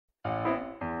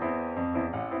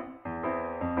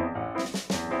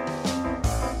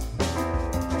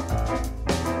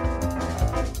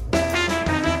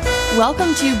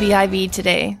Welcome to BIV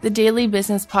Today, the daily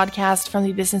business podcast from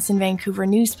the Business in Vancouver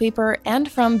newspaper and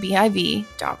from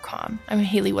BIV.com. I'm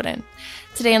Haley Wooden.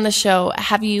 Today on the show,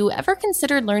 have you ever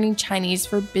considered learning Chinese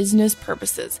for business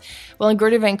purposes? Well, in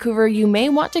Greater Vancouver, you may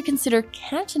want to consider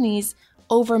Cantonese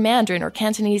over Mandarin or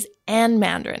Cantonese and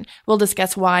Mandarin. We'll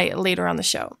discuss why later on the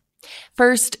show.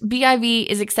 First, BIV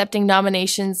is accepting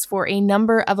nominations for a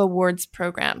number of awards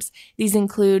programs. These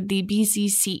include the BC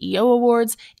CEO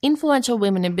Awards, Influential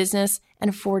Women in Business,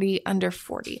 and 40 Under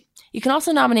 40. You can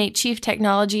also nominate Chief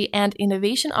Technology and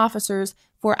Innovation Officers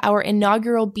for our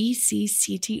inaugural BC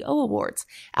CTO Awards.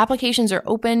 Applications are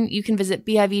open. You can visit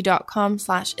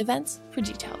biv.com/events for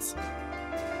details.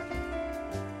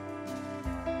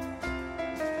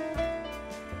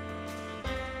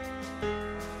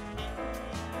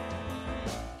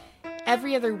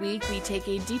 Every other week, we take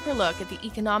a deeper look at the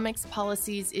economics,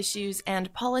 policies, issues,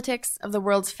 and politics of the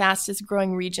world's fastest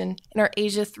growing region in our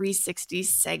Asia 360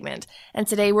 segment. And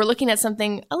today we're looking at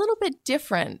something a little bit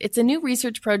different. It's a new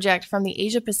research project from the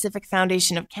Asia Pacific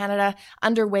Foundation of Canada,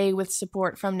 underway with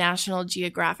support from National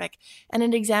Geographic. And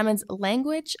it examines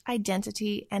language,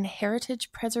 identity, and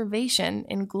heritage preservation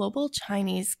in global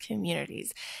Chinese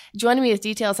communities. Joining me with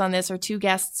details on this are two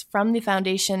guests from the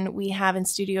foundation. We have in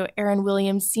studio Erin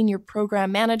Williams, Senior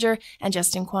Program Manager, and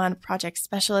Justin Kwan, Project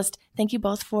Specialist. Thank you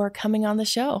both for coming on the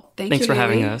show. Thanks for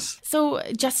having us. So,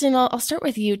 Justin, I'll start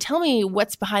with you. Tell me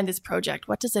what's behind this project.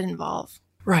 What does it involve?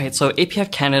 Right. So APF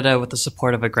Canada, with the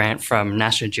support of a grant from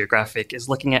National Geographic, is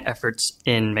looking at efforts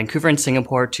in Vancouver and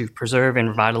Singapore to preserve and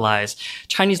revitalize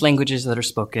Chinese languages that are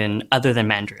spoken other than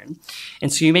Mandarin.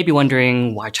 And so you may be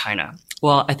wondering, why China?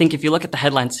 Well, I think if you look at the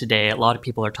headlines today, a lot of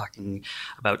people are talking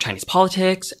about Chinese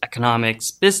politics,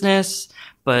 economics, business,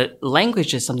 but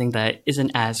language is something that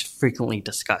isn't as frequently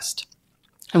discussed.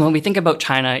 And when we think about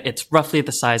China, it's roughly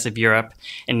the size of Europe.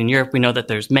 And in Europe, we know that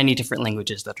there's many different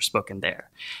languages that are spoken there.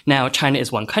 Now, China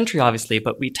is one country, obviously,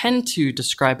 but we tend to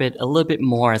describe it a little bit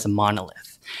more as a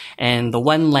monolith. And the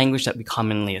one language that we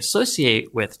commonly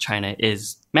associate with China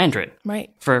is Mandarin.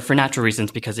 Right. For natural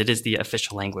reasons, because it is the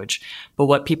official language. But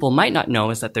what people might not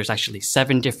know is that there's actually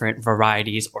 7 different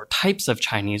varieties or types of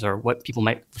Chinese, or what people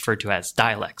might refer to as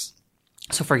dialects.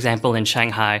 So, for example, in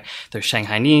Shanghai, there's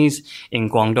Shanghainese. In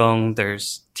Guangdong,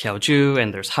 there's Teochew,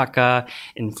 and there's Hakka.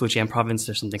 In Fujian province,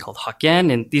 there's something called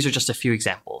Hokkien, and these are just a few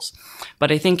examples.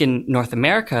 But I think in North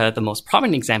America, the most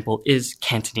prominent example is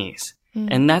Cantonese.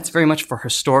 And that's very much for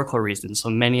historical reasons. So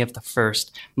many of the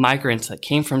first migrants that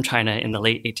came from China in the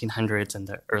late 1800s and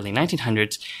the early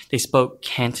 1900s, they spoke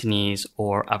Cantonese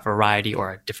or a variety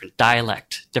or a different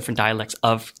dialects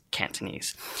of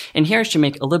Cantonese. And here I should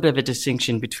make a little bit of a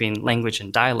distinction between language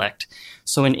and dialect.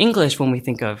 So in English, when we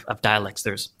think of dialects,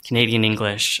 there's Canadian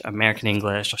English, American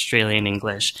English, Australian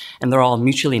English, and they're all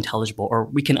mutually intelligible, or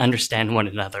we can understand one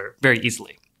another very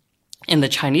easily. In the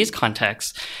Chinese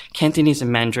context, Cantonese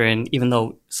and Mandarin, even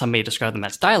though some may describe them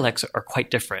as dialects, are quite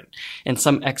different. And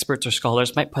some experts or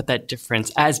scholars might put that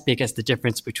difference as big as the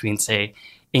difference between, say,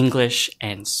 English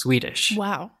and Swedish.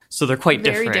 Wow. So they're quite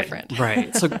Very different.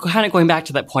 Right. So kind of going back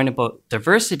to that point about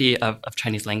diversity of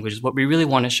Chinese languages, what we really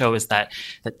want to show is that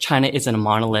China isn't a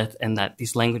monolith, and that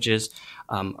these languages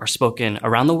are spoken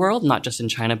around the world, not just in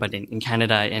China, but in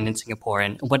Canada and in Singapore.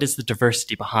 And what is the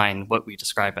diversity behind what we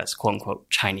describe as quote unquote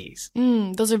Chinese?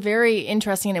 Those are very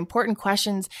interesting and important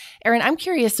questions. Erin, I'm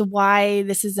curious why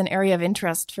this is an area of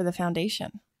interest for the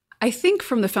foundation. I think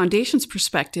from the foundation's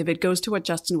perspective, it goes to what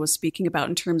Justin was speaking about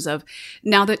in terms of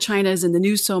now that China is in the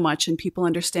news so much and people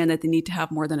understand that they need to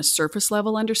have more than a surface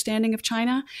level understanding of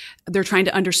China. They're trying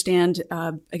to understand,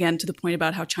 again, to the point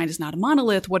about how China is not a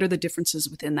monolith, what are the differences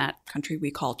within that country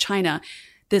we call China?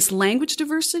 This language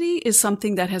diversity is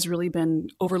something that has really been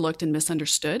overlooked and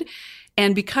misunderstood.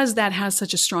 And because that has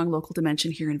such a strong local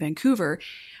dimension here in Vancouver,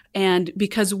 and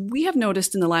because we have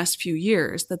noticed in the last few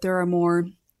years that there are more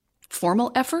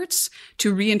formal efforts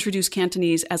to reintroduce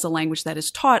Cantonese as a language that is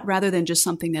taught rather than just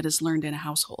something that is learned in a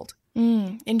household.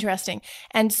 Interesting.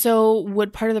 And so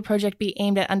would part of the project be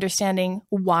aimed at understanding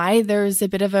why there's a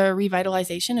bit of a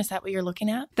revitalization? Is that what you're looking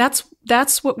at? That's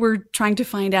what we're trying to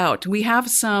find out. We have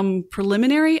some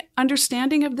preliminary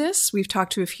understanding of this. We've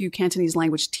talked to a few Cantonese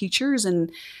language teachers and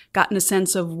gotten a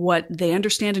sense of what they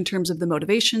understand in terms of the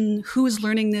motivation, who is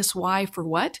learning this, why, for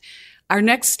what. Our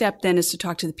next step then is to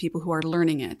talk to the people who are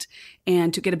learning it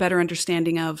and to get a better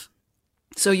understanding of,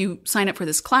 so you sign up for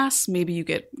this class, maybe you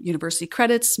get university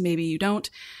credits, maybe you don't.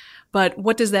 But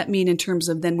what does that mean in terms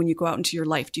of then when you go out into your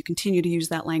life? Do you continue to use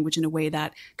that language in a way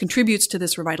that contributes to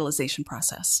this revitalization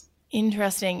process?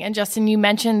 Interesting. And Justin, you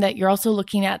mentioned that you're also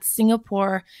looking at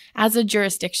Singapore as a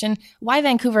jurisdiction. Why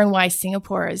Vancouver and why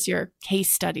Singapore as your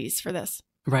case studies for this?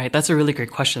 Right. That's a really great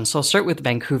question. So I'll start with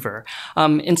Vancouver.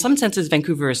 In some senses,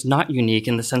 Vancouver is not unique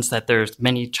in the sense that there's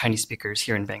many Chinese speakers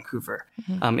here in Vancouver.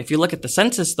 Mm-hmm. If you look at the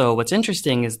census, though, what's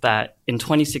interesting is that in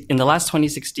the last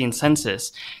 2016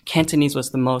 census, Cantonese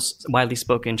was the most widely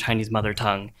spoken Chinese mother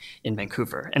tongue in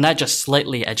Vancouver. And that just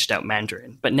slightly edged out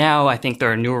Mandarin. But now I think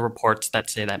there are newer reports that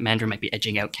say that Mandarin might be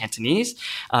edging out Cantonese,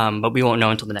 but we won't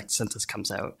know until the next census comes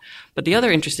out. But the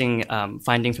other interesting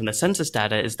finding from the census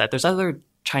data is that there's other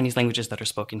Chinese languages that are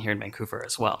spoken here in Vancouver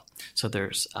as well. So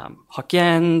there's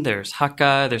Hokkien, there's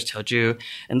Hakka, there's Teochew,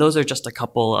 and those are just a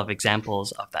couple of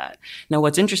examples of that. Now,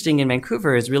 what's interesting in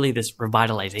Vancouver is really this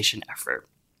revitalization effort.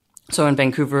 So in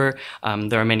Vancouver,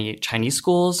 there are many Chinese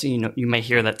schools. You may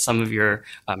hear that some of your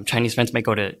Chinese friends might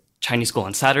go to Chinese school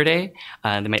on Saturday.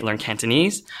 They might learn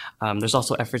Cantonese. There's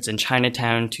also efforts in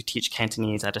Chinatown to teach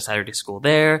Cantonese at a Saturday school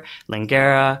there,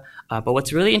 Langara. But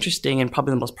what's really interesting and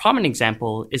probably the most prominent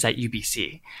example is at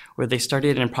UBC, where they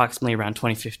started in approximately around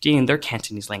 2015 their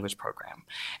Cantonese language program.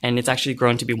 And it's actually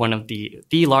grown to be one of the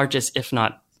largest, if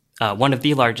not one of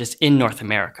the largest in North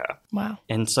America. Wow.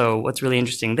 And so what's really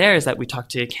interesting there is that we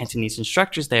talked to Cantonese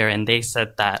instructors there, and they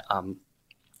said that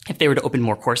if they were to open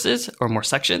more courses or more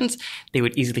sections, they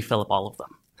would easily fill up all of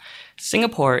them.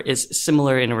 Singapore is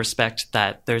similar in a respect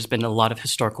that there's been a lot of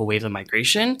historical waves of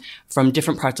migration from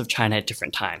different parts of China at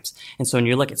different times. And so when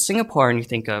you look at Singapore and you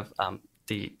think of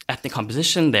the ethnic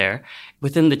composition there,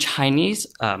 within the Chinese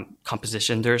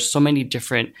composition, there's so many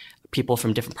different people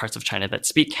from different parts of China that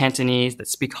speak Cantonese, that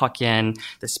speak Hokkien,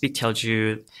 that speak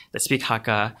Teochew, that speak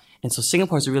Hakka. And so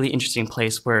Singapore is a really interesting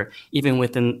place where even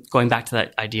within going back to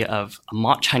that idea of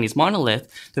a Chinese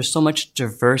monolith, there's so much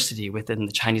diversity within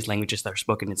the Chinese languages that are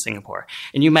spoken in Singapore.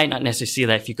 And you might not necessarily see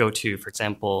that if you go to, for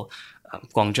example,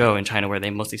 Guangzhou in China, where they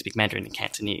mostly speak Mandarin and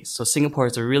Cantonese. So Singapore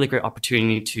is a really great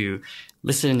opportunity to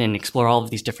listen and explore all of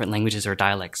these different languages or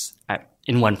dialects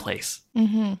in one place.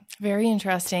 Mm-hmm. Very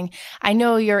interesting. I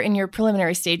know you're in your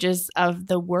preliminary stages of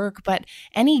the work, but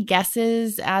any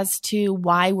guesses as to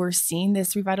why we're seeing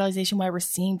this revitalization, why we're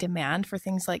seeing demand for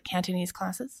things like Cantonese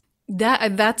classes?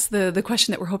 That's the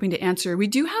question that we're hoping to answer. We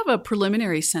do have a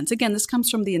preliminary sense. Again, this comes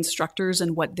from the instructors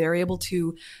and what they're able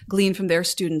to glean from their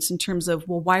students in terms of,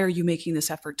 well, why are you making this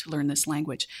effort to learn this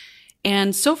language?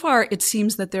 And so far, it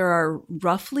seems that there are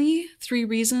roughly 3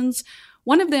 reasons.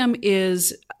 One of them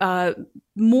is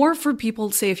more for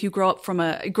people, say, if you grow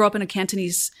up in a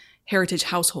Cantonese heritage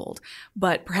household,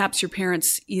 but perhaps your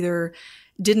parents either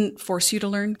didn't force you to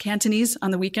learn Cantonese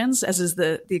on the weekends, as is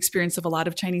the experience of a lot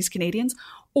of Chinese Canadians,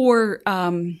 or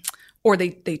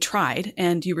they tried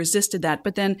and you resisted that.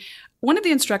 But then one of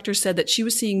the instructors said that she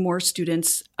was seeing more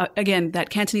students, again, that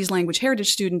Cantonese language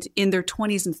heritage student in their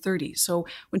 20s and 30s. So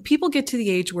when people get to the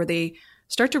age where they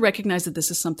start to recognize that this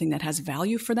is something that has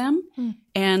value for them.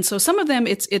 And so some of them,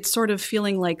 it's sort of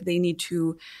feeling like they need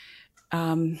to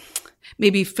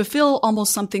maybe fulfill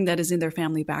almost something that is in their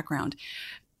family background.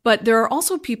 But there are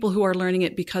also people who are learning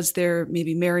it because they're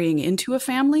maybe marrying into a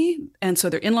family, and so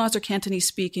their in-laws are Cantonese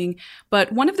speaking.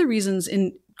 But one of the reasons,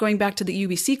 in going back to the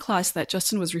UBC class that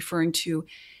Justin was referring to,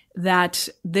 that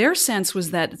their sense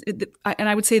was that, and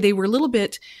I would say they were a little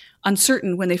bit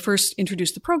uncertain when they first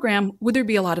introduced the program, would there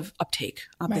be a lot of uptake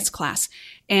of this class?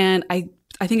 And I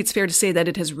think it's fair to say that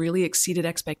it has really exceeded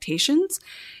expectations.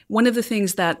 One of the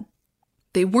things that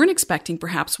they weren't expecting,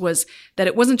 perhaps, was that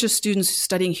it wasn't just students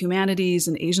studying humanities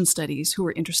and Asian studies who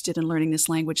were interested in learning this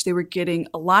language. They were getting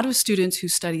a lot of students who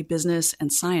study business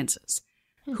and sciences,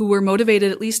 who were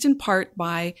motivated, at least in part,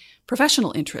 by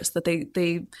professional interest, that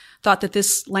they thought that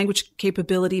this language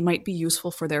capability might be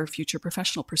useful for their future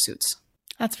professional pursuits.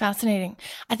 That's fascinating.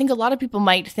 I think a lot of people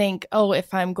might think, oh,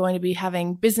 if I'm going to be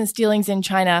having business dealings in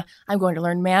China, I'm going to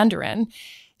learn Mandarin.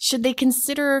 Should they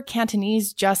consider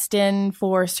Cantonese, Justin,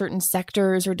 for certain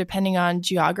sectors or depending on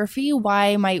geography?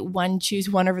 Why might one choose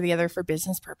one over the other for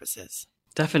business purposes?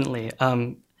 Definitely.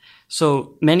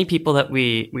 So many people that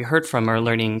we heard from are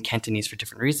learning Cantonese for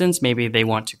different reasons. Maybe they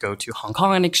want to go to Hong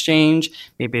Kong on exchange.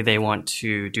 Maybe they want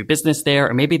to do business there,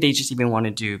 or maybe they just even want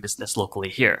to do business locally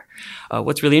here.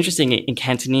 What's really interesting in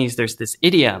Cantonese, there's this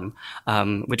idiom,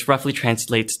 which roughly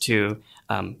translates to,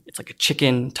 it's like a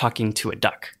chicken talking to a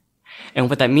duck. And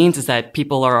what that means is that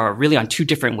people are really on 2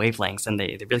 different wavelengths and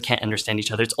they really can't understand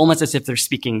each other. It's almost as if they're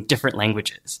speaking different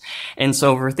languages. And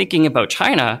so if we're thinking about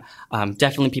China,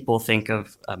 definitely people think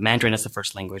of Mandarin as the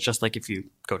first language. Just like if you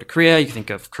go to Korea, you think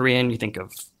of Korean, you think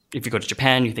of if you go to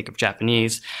Japan, you think of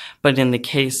Japanese. But in the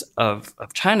case of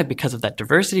China, because of that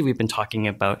diversity we've been talking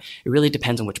about, it really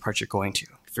depends on which part you're going to.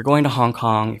 If you're going to Hong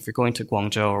Kong, if you're going to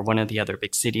Guangzhou or one of the other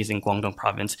big cities in Guangdong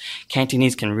province,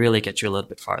 Cantonese can really get you a little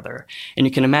bit farther. And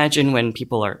you can imagine when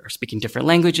people are speaking different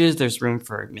languages, there's room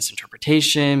for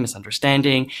misinterpretation,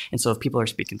 misunderstanding. And so if people are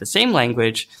speaking the same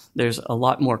language, there's a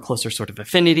lot more closer sort of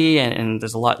affinity and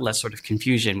there's a lot less sort of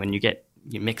confusion when you get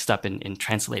mixed up in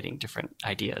translating different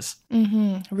ideas.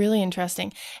 Mm-hmm. Really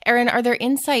interesting. Erin, are there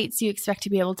insights you expect to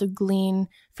be able to glean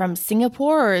from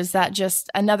Singapore, or is that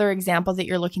just another example that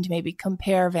you're looking to maybe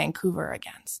compare Vancouver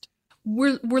against?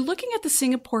 We're looking at the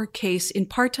Singapore case in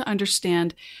part to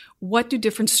understand what do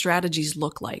different strategies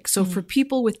look like. So for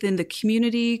people within the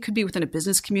community, it could be within a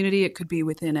business community, it could be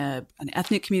within an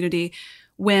ethnic community,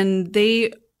 when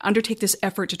they undertake this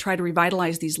effort to try to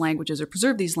revitalize these languages or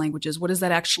preserve these languages, what does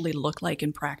that actually look like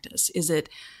in practice? Is it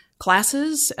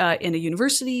classes in a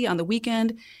university on the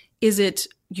weekend? Is it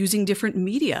using different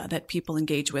media that people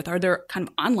engage with? Are there kind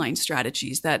of online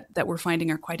strategies that we're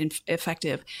finding are quite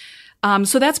effective?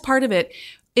 So that's part of it.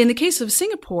 In the case of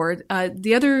Singapore,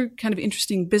 the other kind of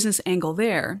interesting business angle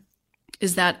there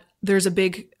is that there's a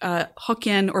big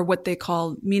Hokkien, or what they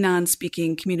call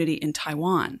Minnan-speaking community in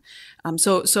Taiwan.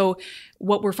 So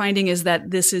what we're finding is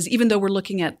that this is, even though we're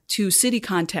looking at two city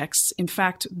contexts, in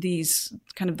fact, these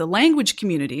kind of the language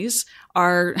communities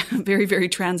are very, very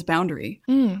transboundary.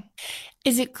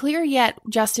 Is it clear yet,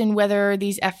 Justin, whether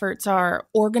these efforts are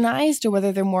organized or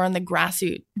whether they're more on the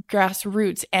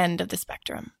grassroots end of the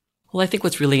spectrum? Well, I think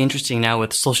what's really interesting now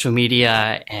with social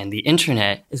media and the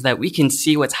internet is that we can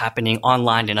see what's happening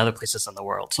online in other places in the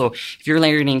world. So if you're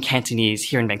learning Cantonese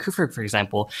here in Vancouver, for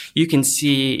example, you can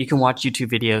watch YouTube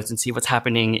videos and see what's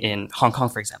happening in Hong Kong,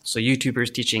 for example. So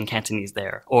YouTubers teaching Cantonese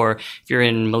there. Or if you're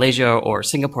in Malaysia or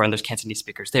Singapore and there's Cantonese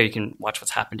speakers there, you can watch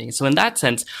what's happening. So in that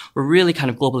sense, we're really kind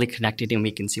of globally connected and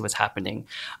we can see what's happening.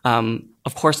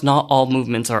 Of course, not all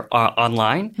movements are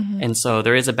online. And so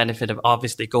there is a benefit of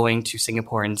obviously going to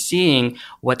Singapore and seeing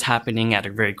what's happening at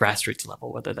a very grassroots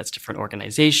level, whether that's different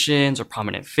organizations or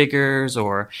prominent figures,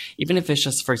 or even if it's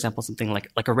just, for example, something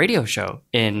like a radio show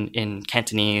in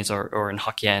Cantonese or in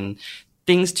Hokkien,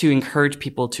 things to encourage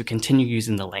people to continue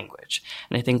using the language.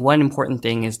 And I think one important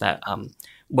thing is that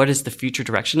what is the future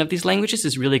direction of these languages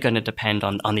is really going to depend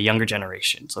on the younger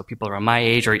generation. So people around my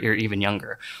age or even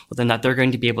younger, whether or not they're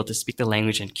going to be able to speak the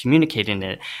language and communicate in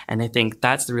it. And I think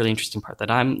that's the really interesting part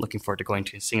that I'm looking forward to going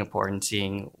to in Singapore and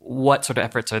seeing what sort of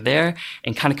efforts are there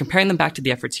and kind of comparing them back to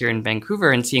the efforts here in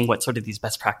Vancouver and seeing what sort of these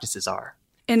best practices are.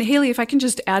 And Haley, if I can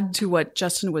just add to what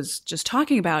Justin was just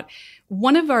talking about,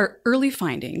 one of our early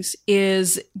findings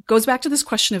goes back to this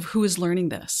question of who is learning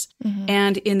this.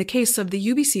 And in the case of the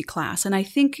UBC class, and I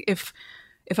think if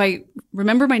I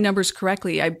remember my numbers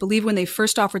correctly, I believe when they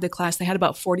first offered the class, they had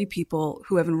about 40 people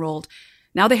who have enrolled.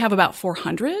 Now they have about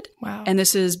 400. Wow. And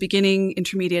this is beginning,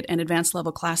 intermediate, and advanced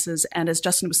level classes. And as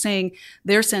Justin was saying,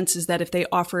 their sense is that if they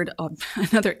offered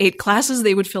another 8 classes,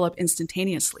 they would fill up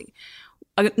instantaneously.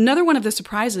 Another one of the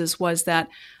surprises was that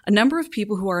a number of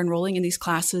people who are enrolling in these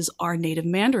classes are native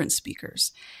Mandarin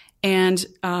speakers. And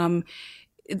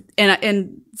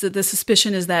the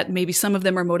suspicion is that maybe some of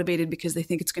them are motivated because they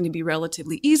think it's going to be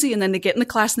relatively easy, and then they get in the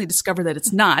class and they discover that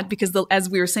it's not, because as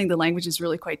we were saying, the language is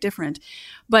really quite different.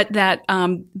 But that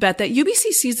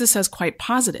UBC sees this as quite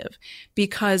positive,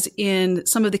 because in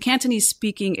some of the Cantonese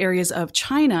speaking areas of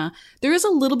China, there is a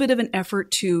little bit of an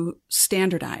effort to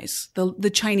standardize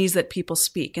the Chinese that people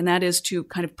speak, and that is to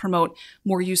kind of promote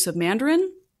more use of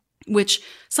Mandarin, which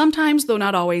sometimes, though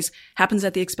not always, happens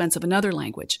at the expense of another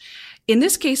language. In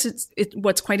this case,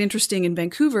 what's quite interesting in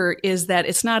Vancouver is that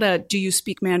it's not a do you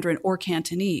speak Mandarin or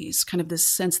Cantonese, kind of this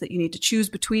sense that you need to choose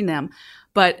between them,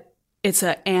 but it's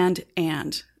a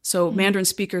and. So Mandarin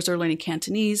speakers are learning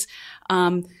Cantonese,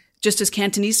 just as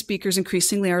Cantonese speakers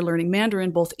increasingly are learning Mandarin,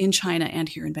 both in China and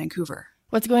here in Vancouver.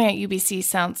 What's going on at UBC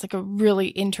sounds like a really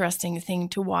interesting thing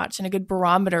to watch and a good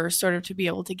barometer sort of to be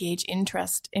able to gauge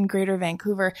interest in Greater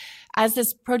Vancouver. As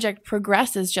this project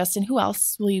progresses, Justin, who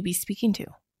else will you be speaking to?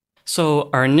 So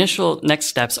our initial next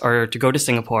steps are to go to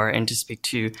Singapore and to speak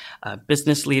to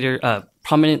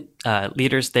prominent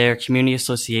leaders there, community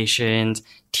associations,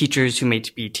 teachers who may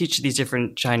teach these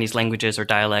different Chinese languages or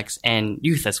dialects, and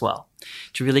youth as well,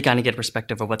 to really kind of get a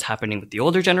perspective of what's happening with the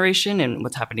older generation and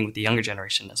what's happening with the younger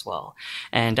generation as well.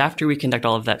 And after we conduct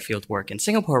all of that field work in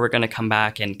Singapore, we're going to come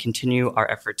back and continue our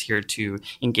efforts here to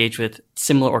engage with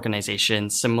similar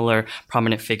organizations, similar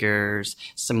prominent figures,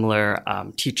 similar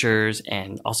teachers,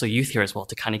 and also youth here as well,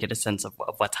 to kind of get a sense of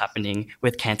what's happening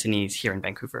with Cantonese here in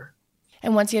Vancouver.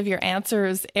 And once you have your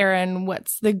answers, Erin,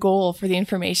 what's the goal for the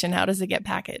information? How does it get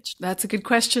packaged? That's a good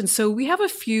question. So we have a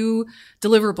few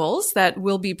deliverables that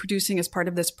we'll be producing as part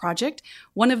of this project.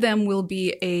 One of them will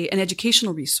be an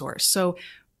educational resource. So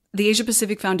the Asia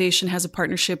Pacific Foundation has a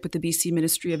partnership with the BC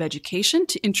Ministry of Education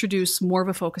to introduce more of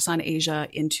a focus on Asia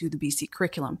into the BC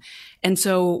curriculum. And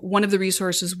so one of the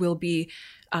resources will be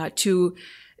to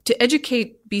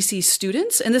educate BC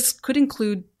students, and this could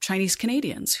include Chinese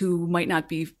Canadians who might not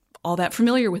be all that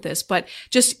familiar with this, but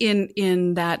just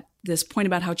in that this point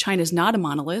about how China is not a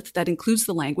monolith, that includes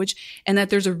the language, and that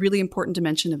there's a really important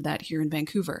dimension of that here in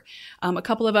Vancouver. A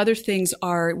couple of other things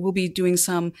are, we'll be doing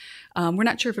some, we're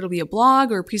not sure if it'll be a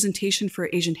blog or a presentation for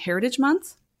Asian Heritage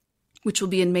Month, which will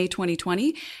be in May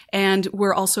 2020. And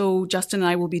we're also, Justin and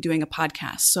I will be doing a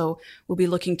podcast. So we'll be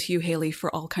looking to you, Haley,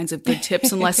 for all kinds of good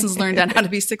tips and lessons learned on how to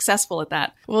be successful at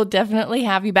that. We'll definitely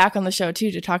have you back on the show too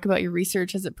to talk about your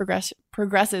research as it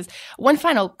progresses. One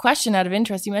final question out of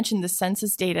interest. You mentioned the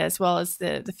census data as well as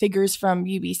the figures from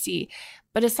UBC.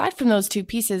 But aside from those two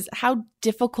pieces, how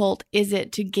difficult is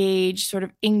it to gauge sort of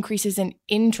increases in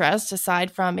interest aside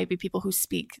from maybe people who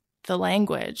speak the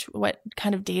language? What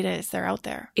kind of data is there out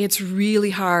there? It's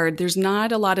really hard. There's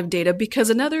not a lot of data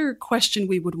because another question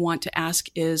we would want to ask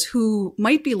is who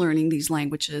might be learning these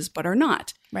languages but are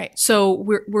not. Right. So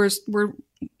we're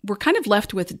kind of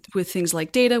left with things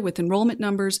like data, with enrollment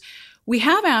numbers. We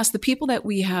have asked the people that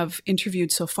we have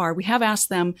interviewed so far, we have asked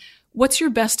them, what's your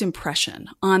best impression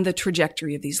on the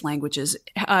trajectory of these languages?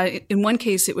 In one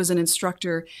case, it was an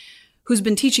instructor who's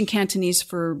been teaching Cantonese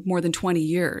for more than 20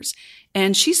 years.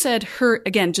 And she said her,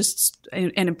 again, just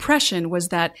an impression was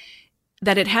that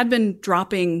it had been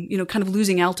dropping, kind of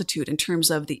losing altitude in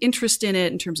terms of the interest in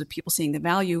it, in terms of people seeing the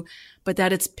value, but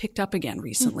that it's picked up again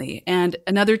recently. Mm-hmm. And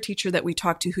another teacher that we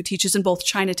talked to who teaches in both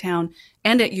Chinatown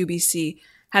and at UBC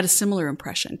had a similar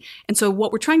impression. And so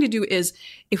what we're trying to do is,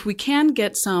 if we can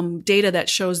get some data that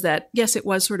shows that, yes, it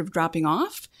was sort of dropping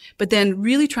off, but then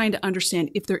really trying to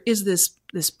understand if there is this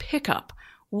pickup,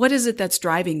 what is it that's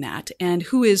driving that? And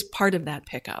who is part of that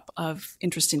pickup of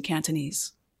interest in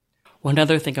Cantonese? One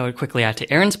other thing I would quickly add to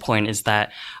Erin's point is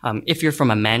that if you're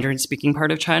from a Mandarin-speaking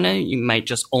part of China, you might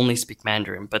just only speak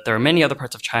Mandarin. But there are many other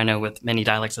parts of China with many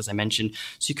dialects, as I mentioned.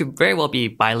 So you could very well be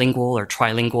bilingual or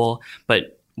trilingual,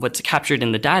 but what's captured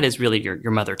in the data is really your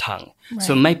mother tongue. Right.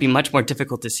 So it might be much more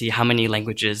difficult to see how many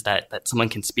languages that someone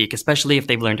can speak, especially if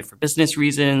they've learned it for business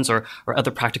reasons or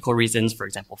other practical reasons. For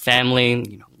example,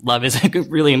 family, love is a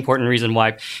really important reason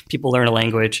why people learn a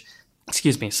language.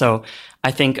 So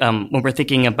I think when we're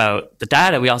thinking about the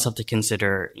data, we also have to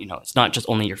consider, it's not just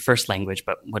only your first language,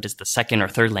 but what is the second or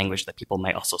third language that people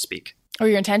might also speak. Or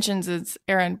your intentions, as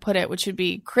Erin put it, which would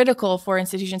be critical for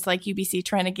institutions like UBC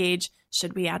trying to gauge,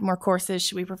 should we add more courses?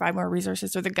 Should we provide more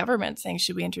resources? Or the government saying,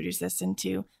 should we introduce this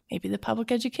into maybe the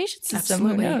public education system?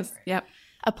 Absolutely. Who knows? Yep.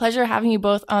 A pleasure having you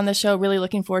both on the show. Really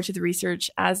looking forward to the research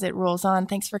as it rolls on.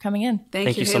 Thanks for coming in.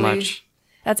 Thank you so much.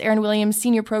 That's Erin Williams,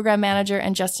 Senior Program Manager,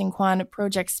 and Justin Kwan,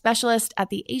 Project Specialist at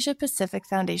the Asia Pacific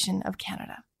Foundation of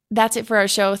Canada. That's it for our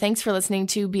show. Thanks for listening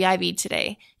to BIV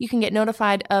Today. You can get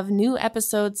notified of new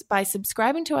episodes by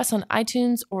subscribing to us on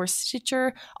iTunes or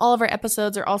Stitcher. All of our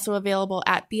episodes are also available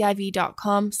at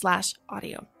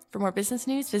biv.com/audio. For more business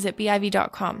news, visit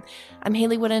biv.com. I'm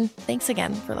Haley Wooden. Thanks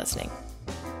again for listening.